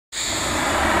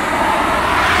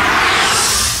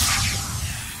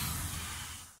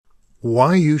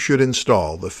Why you should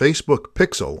install the Facebook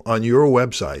Pixel on your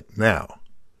website now.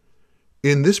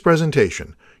 In this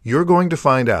presentation, you're going to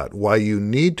find out why you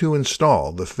need to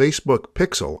install the Facebook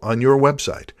Pixel on your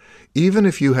website, even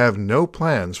if you have no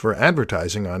plans for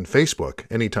advertising on Facebook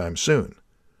anytime soon.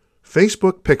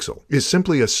 Facebook Pixel is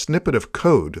simply a snippet of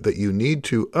code that you need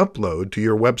to upload to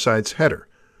your website's header.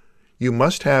 You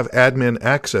must have admin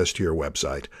access to your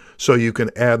website so you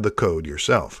can add the code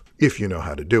yourself, if you know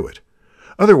how to do it.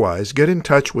 Otherwise, get in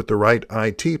touch with the right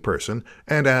IT person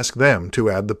and ask them to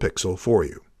add the Pixel for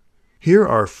you. Here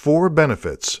are 4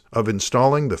 benefits of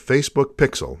installing the Facebook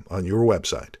Pixel on your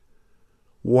website.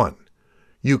 1.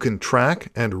 You can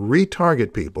track and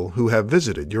retarget people who have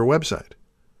visited your website.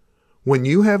 When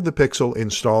you have the Pixel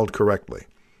installed correctly,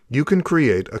 you can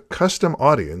create a custom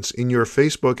audience in your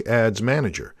Facebook Ads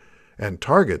Manager and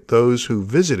target those who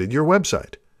visited your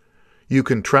website. You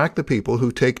can track the people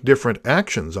who take different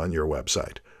actions on your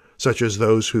website, such as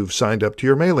those who've signed up to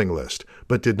your mailing list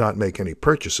but did not make any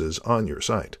purchases on your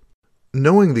site.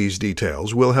 Knowing these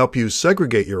details will help you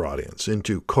segregate your audience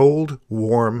into cold,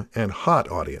 warm, and hot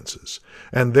audiences,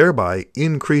 and thereby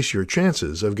increase your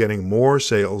chances of getting more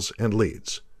sales and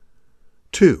leads.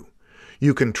 2.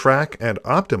 You can track and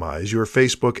optimize your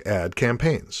Facebook ad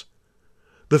campaigns.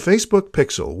 The Facebook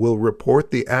Pixel will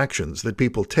report the actions that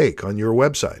people take on your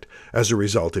website as a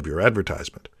result of your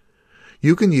advertisement.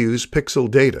 You can use Pixel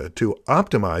data to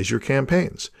optimize your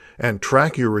campaigns and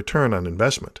track your return on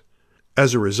investment.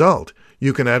 As a result,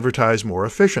 you can advertise more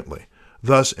efficiently,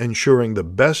 thus ensuring the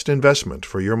best investment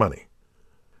for your money.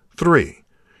 3.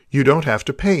 You don't have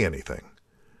to pay anything.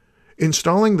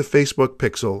 Installing the Facebook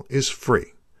Pixel is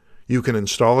free. You can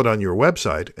install it on your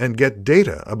website and get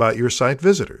data about your site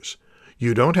visitors.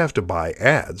 You don't have to buy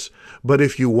ads, but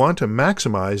if you want to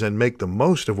maximize and make the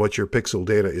most of what your Pixel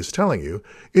data is telling you,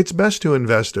 it's best to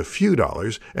invest a few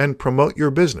dollars and promote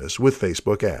your business with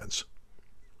Facebook ads.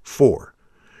 4.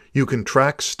 You can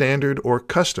track standard or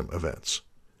custom events.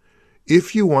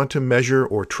 If you want to measure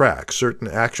or track certain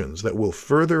actions that will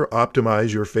further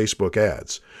optimize your Facebook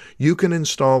ads, you can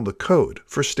install the code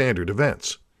for standard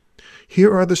events.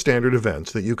 Here are the standard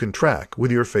events that you can track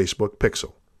with your Facebook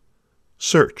Pixel.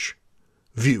 Search,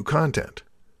 view content,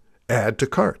 add to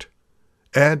cart,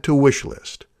 add to wish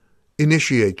list,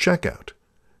 initiate checkout,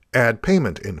 add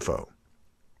payment info,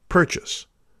 purchase,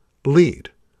 lead,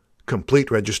 complete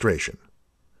registration.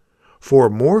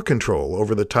 For more control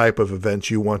over the type of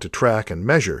events you want to track and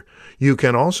measure, you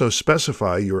can also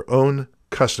specify your own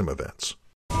custom events.